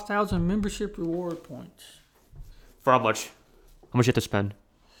 125,000 membership reward points. For how much? How much you have to spend?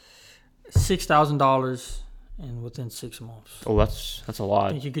 $6,000 and within 6 months. Oh, that's a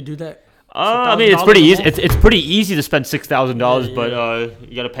lot. Think you could do that? I mean, it's pretty easy. It's pretty easy to spend $6,000, but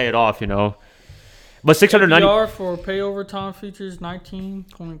you got to pay it off, you know. But $690 for pay over time features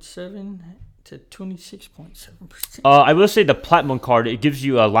 19.7 to 26.7%. I will say the Platinum card, it gives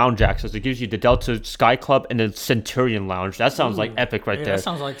you a lounge access. It gives you the Delta Sky Club and the Centurion Lounge. That sounds like epic there. That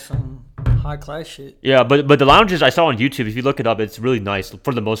sounds like some high class shit. Yeah, but the lounges I saw on YouTube, if you look it up, it's really nice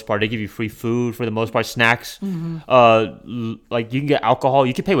for the most part. They give you free food for the most part, snacks. Like you can get alcohol.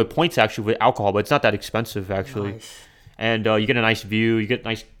 You can pay with points actually with alcohol, but it's not that expensive actually. Nice. And you get a nice view. You get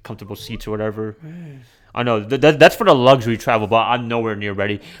nice comfortable seats or whatever. I know that's for the luxury travel, but I'm nowhere near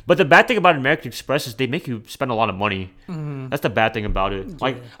ready. But the bad thing about American Express is they make you spend a lot of money. That's the bad thing about it.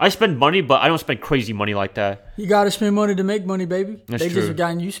 Like I spend money, but I don't spend crazy money like that. You gotta spend money to make money, baby. That's they true. just have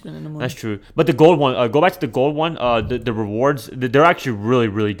gotten you spending the money. That's true. But the gold one, go back to the gold one. The rewards, they're actually really,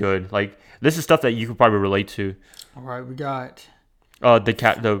 really good. Like this is stuff that you could probably relate to. All right, we got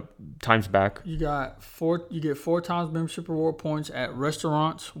the times back. You get 4 times membership reward points at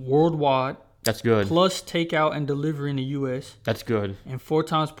restaurants worldwide. That's good. Plus takeout and delivery in the U.S. That's good. And 4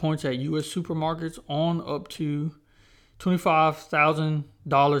 times points at U.S. supermarkets on up to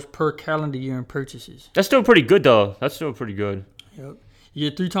 $25,000 per calendar year in purchases. That's still pretty good, though. That's still pretty good. Yep. You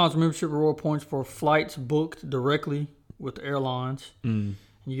get 3 times membership reward points for flights booked directly with airlines.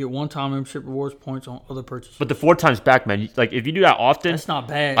 You get 1 time membership rewards points on other purchases. But the 4 times back, man, like if you do that often, that's not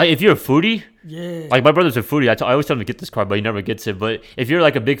bad. If you're a foodie, yeah. Like my brother's a foodie. I always tell him to get this card, but he never gets it. But if you're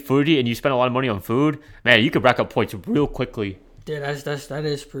like a big foodie and you spend a lot of money on food, man, you could rack up points real quickly. Yeah, that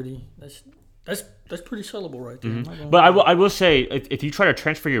is pretty. That's pretty sellable right there. But I will say if you try to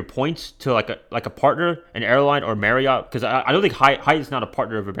transfer your points to like a partner, an airline or Marriott, because I don't think Hyatt is not a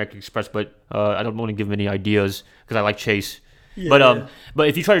partner of American Express, but I don't want to give them any ideas because I like Chase. Yeah. But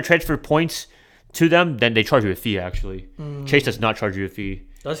if you try to transfer points to them, then they charge you a fee. Actually, Chase does not charge you a fee.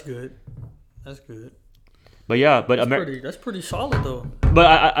 That's good. That's good. But yeah, but That's pretty solid though. But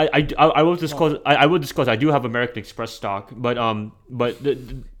I will disclose. I will disclose. I do have American Express stock, but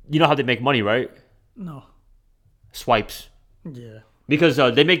you know how they make money, right? No. Swipes. Yeah. Because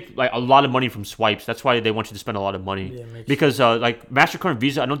they make like a lot of money from swipes. That's why they want you to spend a lot of money. Yeah, because like MasterCard and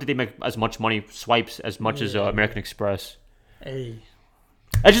Visa, I don't think they make as much money swipes as much as American Express. Hey.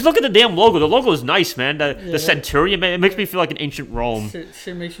 I just look at the damn logo. The logo is nice, man. The Centurion, man, it makes me feel like an ancient Rome.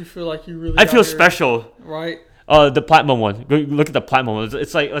 Shit makes you feel like you really. I feel special. Right. The platinum one. Look at the platinum one.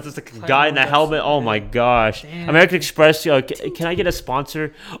 It's like a guy in the helmet. Oh my gosh. Damn. American Express. Can I get a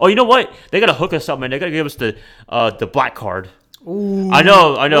sponsor? Oh, you know what? They gotta hook us up, man. They gotta give us the black card. Ooh. I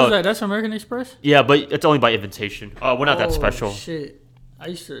know. What is that? That's American Express? Yeah, but it's only by invitation. We're not that special. Shit. I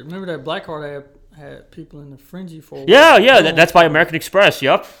used to remember that black card had people in the frenzy for. Yeah. That's by American Express.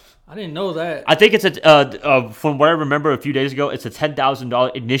 Yep. I didn't know that. I think it's from what I remember a few days ago, it's a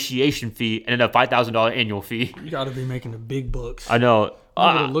 $10,000 initiation fee and then a $5,000 annual fee. You got to be making the big bucks. I know.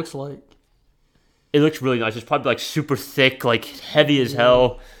 What it looks like. It looks really nice. It's probably like super thick, like heavy as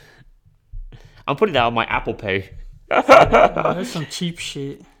hell. I'm putting that on my Apple Pay. That's some cheap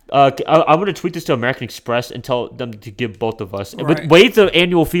shit. I'm going to tweet this to American Express and tell them to give both of us. Right. Waive the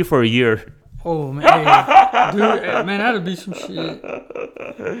annual fee for a year. Oh, man. Dude, man, that'd be some shit.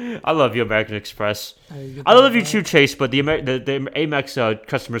 I love you, American Express. I love you too, Chase, but the Amex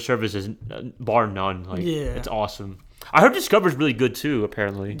customer service is bar none. Like, it's awesome. I heard Discover's really good too,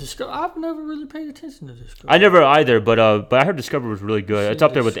 apparently. I've never really paid attention to Discover. I never either, but I heard Discover was really good. It's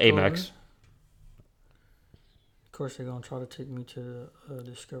up there with Amex. Of course, they're going to try to take me to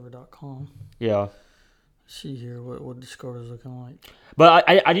Discover.com. Yeah. See here what Discover's looking like. But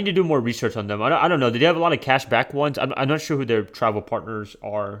I need to do more research on them. I don't know. Do they have a lot of cash back ones? I'm not sure who their travel partners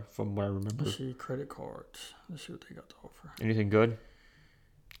are from what I remember. Let's see, credit cards. Let's see what they got to offer. Anything good?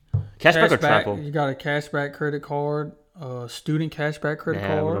 Cashback or travel? You got a cashback credit card, student cashback credit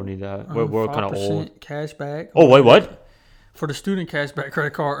card. We don't need that. We're kind of old. Cashback. Oh, wait, what? For the student cashback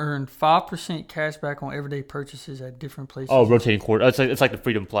credit card, earn 5% cashback on everyday purchases at different places. Oh, rotating quarter. It's like the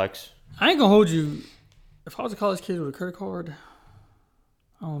Freedom Flex. I ain't going to hold you. If I was a college kid with a credit card,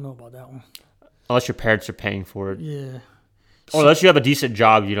 I don't know about that one. Unless your parents are paying for it. Yeah. Or unless you have a decent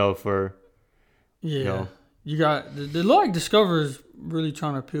job, for... Yeah. You got... The like Discover is really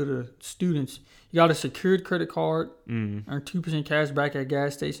trying to appeal to students. You got a secured credit card. Earn 2% cash back at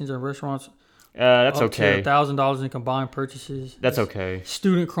gas stations and restaurants. That's up okay. to $1,000 in combined purchases. That's okay.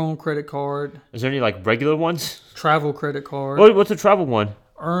 Student Chrome credit card. Is there any like regular ones? Travel credit card. What's a travel one?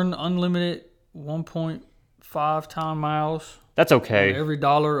 Earn unlimited 1.5 time miles. That's okay. Every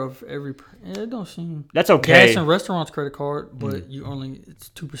dollar of every. It don't seem. That's okay. Gas and restaurants credit card, but it's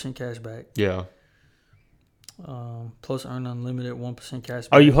 2% cash back. Yeah. Plus earn unlimited 1% cash back.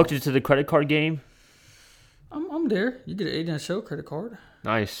 Are you hooked into the credit card game? I'm there. You get an 8 show credit card.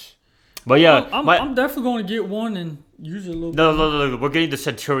 Nice. But yeah, I'm definitely going to get one and use it a little. No. We're getting the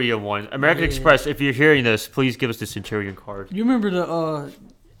Centurion one. American Express. If you're hearing this, please give us the Centurion card. You remember the?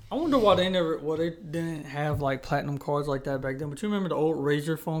 I wonder why they didn't have like platinum cards like that back then. But you remember the old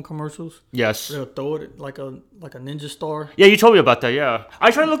Razor phone commercials? Yes. They'll throw it like a ninja star. Yeah, you told me about that. Yeah,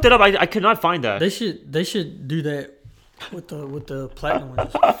 I tried to look that up. I could not find that. They should do that with the platinum one.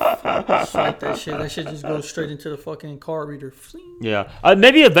 Just like that shit. That shit just goes straight into the fucking card reader. Yeah,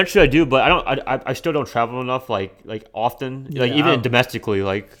 maybe eventually I do, but I still don't travel enough like often. Like even domestically.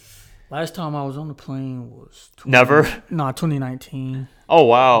 Like last time I was on the plane was 2019. Oh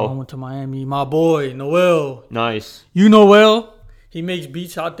wow! I went to Miami. My boy Noel. Nice. You Noel? He makes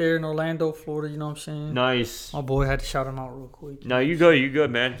beats out there in Orlando, Florida. You know what I'm saying? Nice. My boy had to shout him out real quick. No, you good,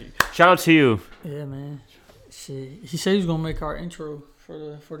 man. Shout out to you. Yeah, man. Shit. He said he's gonna make our intro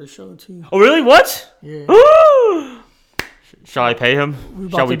for the show too. Oh really? What? Yeah. Shall I pay him?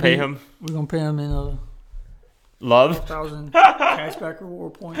 Shall we pay him? We're gonna pay him in love 1,000 cashback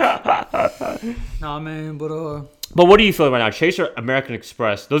reward points. Nah, man, But what do you feel right now? Chase or American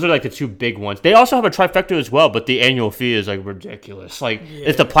Express? Those are like the two big ones. They also have a trifecta as well, but the annual fee is like ridiculous. Like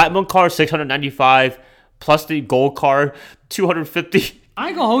it's the platinum card $695 plus the gold card $250. I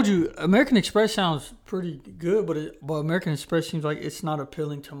ain't gonna hold you. American Express sounds pretty good, but American Express seems like it's not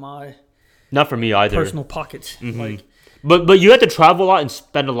appealing to my not for me either personal pockets. Mm-hmm. Like, but you have to travel a lot and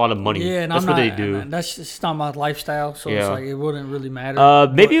spend a lot of money. Yeah, and that's what they do. That's just not my lifestyle, so it's like it wouldn't really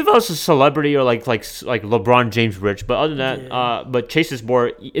matter. Maybe if I was a celebrity or like LeBron James rich, but other than that, but Chase is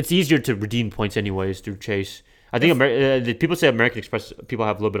more. It's easier to redeem points anyways through Chase. I think people say American Express people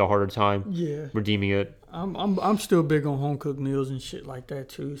have a little bit of harder time Yeah, redeeming it. I'm still big on home cooked meals and shit like that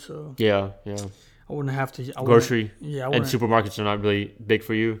too. So Yeah. I wouldn't have to Grocery Yeah, I and wouldn't. supermarkets are not really big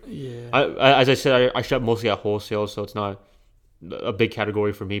for you. Yeah, As I said, I shop mostly at wholesale, so it's not a big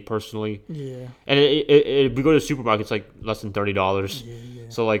category for me personally. yeah, And if we go to the supermarket, it's like less than $30. yeah.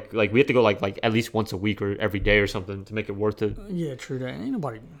 So like we have to go like at least once a week or every day or something to make it worth it. Yeah, true that. Ain't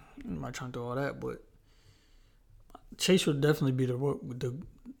nobody trying to do all that, but Chase would definitely be the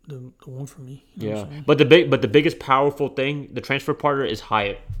one for me. You know what I'm saying? But the biggest powerful thing, the transfer partner, is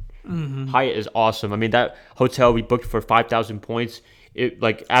Hyatt. Mm-hmm. Hyatt is awesome. I mean, that hotel we booked for 5,000 points. It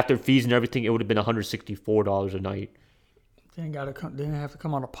like after fees and everything, it would have been $164 a night. Didn't have to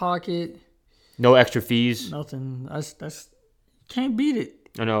come out of pocket. No extra fees. Nothing. That's can't beat it.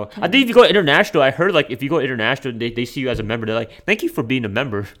 I know. I think if you go international, I heard like if you go international, they see you as a member. They're like, "Thank you for being a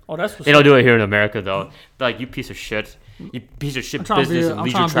member." Oh, that's what's They don't do it here in America though. They're like, "You piece of shit, you piece of shit I'm trying to be business a- and I'm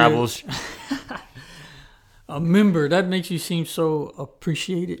leisure trying to be a- travels." A member, that makes you seem so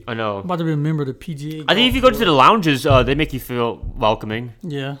appreciated. I know. I'm about to be a member of the PGA. I think if you go to the lounges, they make you feel welcoming,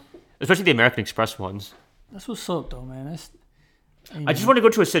 Yeah, especially the American Express ones. that's what's up though, man. I just want to go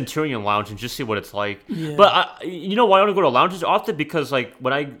to a Centurion lounge and just see what it's like. Yeah. But you know why I want to go to lounges often? Because like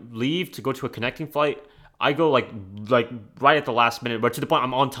when I leave to go to a connecting flight, I go like right at the last minute, but to the point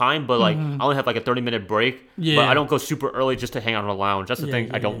I'm on time. But like I only have like a 30-minute break. Yeah. But I don't go super early just to hang out in a lounge. That's the Yeah, thing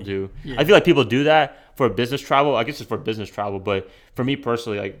I yeah, don't yeah. do. Yeah. I feel like people do that for business travel. I guess it's for business travel, but for me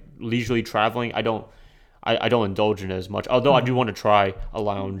personally, like leisurely traveling, I don't indulge in it as much. Although I do want to try a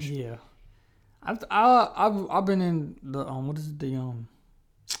lounge. Yeah, I've been in the what is it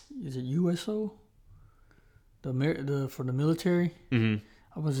is it USO the for the military? Hmm.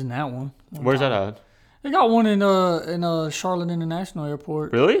 I was in that one. Where's that at? They got one in Charlotte International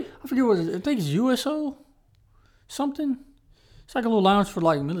Airport. Really? I forget what it is. I think it's USO something. It's like a little lounge for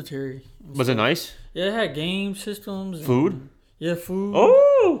like military. Was it nice? Yeah, it had game systems. and- Food? Yeah, food.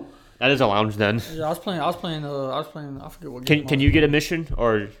 Oh, that is a lounge then. Yeah, I was playing. I forget what game. Can you get admission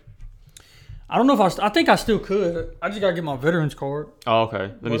or? I don't know if I think I still could. I just gotta get my veterans card. Oh,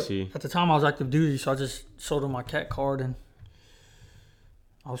 okay. Let me But see. At the time, I was active duty, so I just showed them my cat card and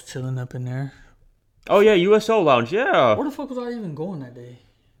I was chilling up in there. Oh yeah, USO lounge. Yeah, Where the fuck was I even going that day?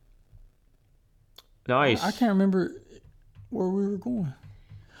 nice. I can't remember where we were going.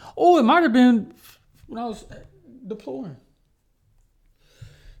 Oh, it might have been when I was deploying.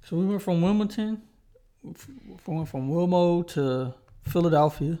 So we went from Wilmington, went from Wilmo to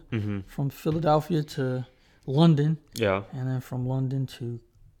Philadelphia, from Philadelphia to London, Yeah, and then from London to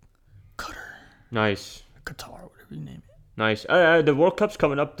Qatar, nice, whatever you name it. nice. The World Cup's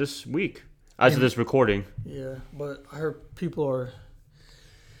coming up this week. As of this recording. Yeah, but I heard people are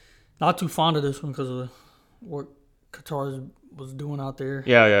not too fond of this one because of what Qatar was doing out there.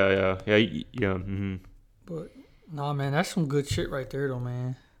 Yeah. Mm-hmm. But nah, man, that's some good shit right there, though,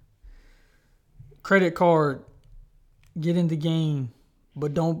 man. Credit card, get in the game,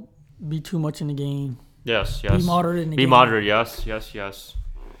 but don't be too much in the game. Yes. Be moderate in the game. Be moderate. Yes.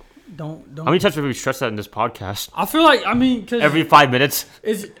 Don't. How many times have we stressed that in this podcast? I feel like cause Every 5 minutes.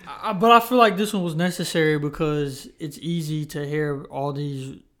 but I feel like this one was necessary because it's easy to hear all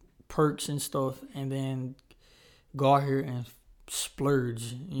these perks and stuff, and then go out here and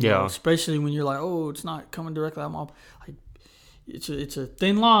splurge. You know, especially when you're like, oh, it's not coming directly out my like. It's a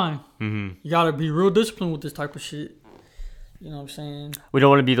thin line. Mm-hmm. You gotta be real disciplined with this type of shit. You know what I'm saying? We don't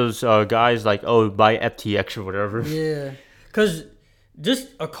want to be those guys like, oh, buy FTX or whatever. Yeah, because just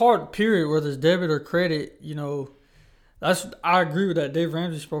a card, period, whether it's debit or credit, you know, I agree with that. Dave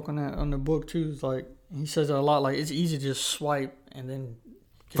Ramsey spoke on that on the book too. It's like he says it a lot. Like it's easy to just swipe and then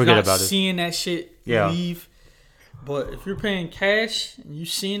Forget about it. Seeing that shit Yeah. leave. But if you're paying cash and you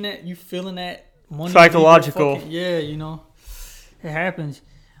seeing that, you feeling that money, Psychological. yeah, you know, it happens.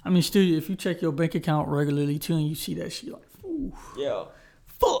 I mean, still, if you check your bank account regularly too, and you see that shit, like, ooh, Yeah.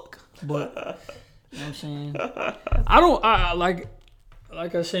 fuck. But you know what I'm saying? I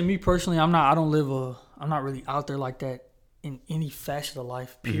like I say, me personally, I'm not really out there like that in any facet of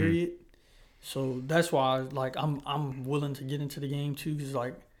life, period. So that's why like I'm willing to get into the game too, because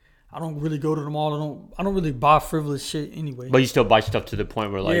like I don't really go to the mall. I don't really buy frivolous shit anyway. But you still buy stuff to the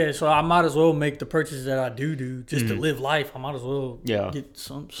point where like, yeah, so I might as well make the purchases that I do just to live life. I might as well get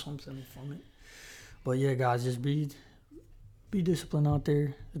something from it. But yeah, guys, just be disciplined out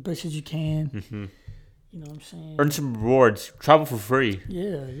there as best as you can. You know what I'm saying? earn some rewards, travel for free.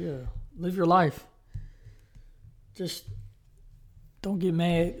 Yeah. Live your life. Just don't get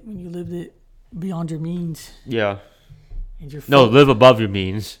mad when you lived it beyond your means. Yeah. and you're No, fucked. live above your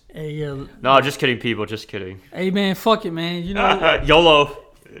means. Hey, yeah. No, just kidding, people. Just kidding. Hey, man, fuck it, man. You know, YOLO.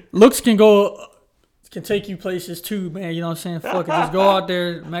 looks can take you places too, man. You know what I'm saying? Fuck it, just go out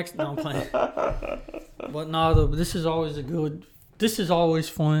there, max. No, I'm playing. But nah, though. This is always This is always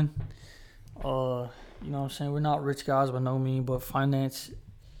fun. You know what I'm saying? We're not rich guys by no means, but finances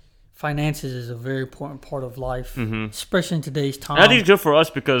is a very important part of life, especially in today's time. And I think it's good for us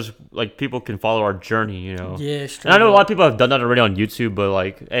because like people can follow our journey, you know. Yeah, and I know a lot of people have done that already on YouTube, but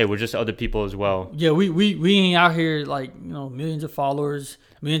like, hey, we're just other people as well. Yeah, we ain't out here like, you know, millions of followers,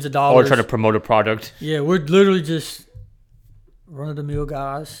 millions of dollars. Or trying to promote a product. Yeah, we're literally just run of the mill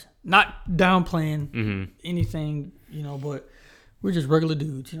guys. Not downplaying anything, you know, but we're just regular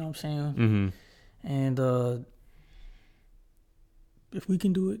dudes, you know what I'm saying? And if we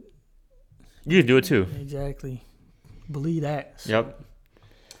can do it, you can do it too. Exactly. Believe that. So, yep.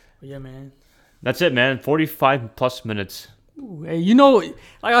 But yeah, man. That's it, man. 45 plus minutes. Ooh, hey, you know,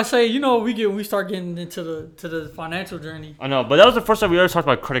 like I say, you know, we start getting into the financial journey. I know, but that was the first time we ever talked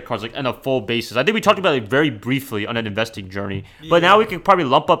about credit cards, like on a full basis. I think we talked about it very briefly on an investing journey, but now we can probably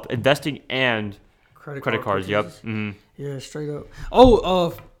lump up investing and credit cards. Yep. Yeah, straight up.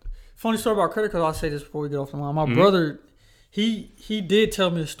 Oh, funny story about credit cards. I'll say this before we get off the line. My brother, he did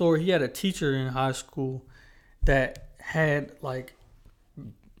tell me a story. He had a teacher in high school that had like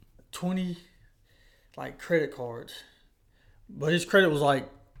 20 like credit cards. But his credit was like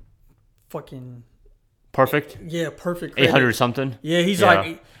fucking perfect. Yeah, perfect. Credit. 800 something. Yeah, he's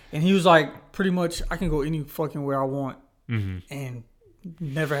like, and he was like, pretty much, I can go any fucking where I want and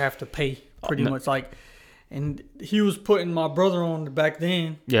never have to pay. Pretty much like, and he was putting my brother on back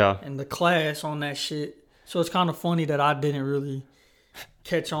then. Yeah. And the class on that shit. So it's kind of funny that I didn't really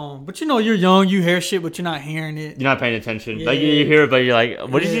catch on. But you know, you're young, you hear shit, but you're not hearing it. You're not paying attention. Yeah. Like you hear it, but you're like,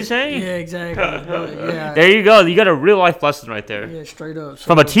 what did he say? Yeah, exactly. Yeah. There you go. You got a real life lesson right there. Yeah, straight up. So,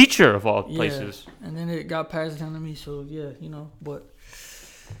 from a teacher of all places. And then it got passed down to me. So yeah, you know. But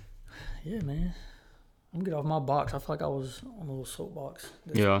yeah, man, I'm gonna get off my box. I feel like I was on a little soapbox.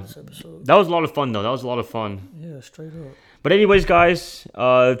 This episode. That was a lot of fun though. That was a lot of fun. Yeah, straight up. But anyways, guys,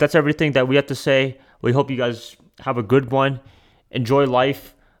 that's everything that we have to say. We hope you guys have a good one. Enjoy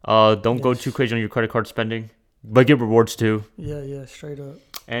life. Don't go too crazy on your credit card spending, but get rewards too. Yeah, straight up.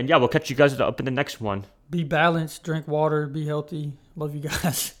 And yeah, we'll catch you guys up in the next one. Be balanced, drink water, be healthy. Love you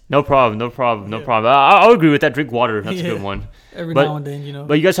guys. No problem. I'll agree with that. Drink water. That's a good one. Every now and then, you know.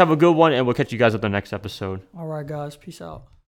 But you guys have a good one, and we'll catch you guys up in the next episode. All right, guys. Peace out.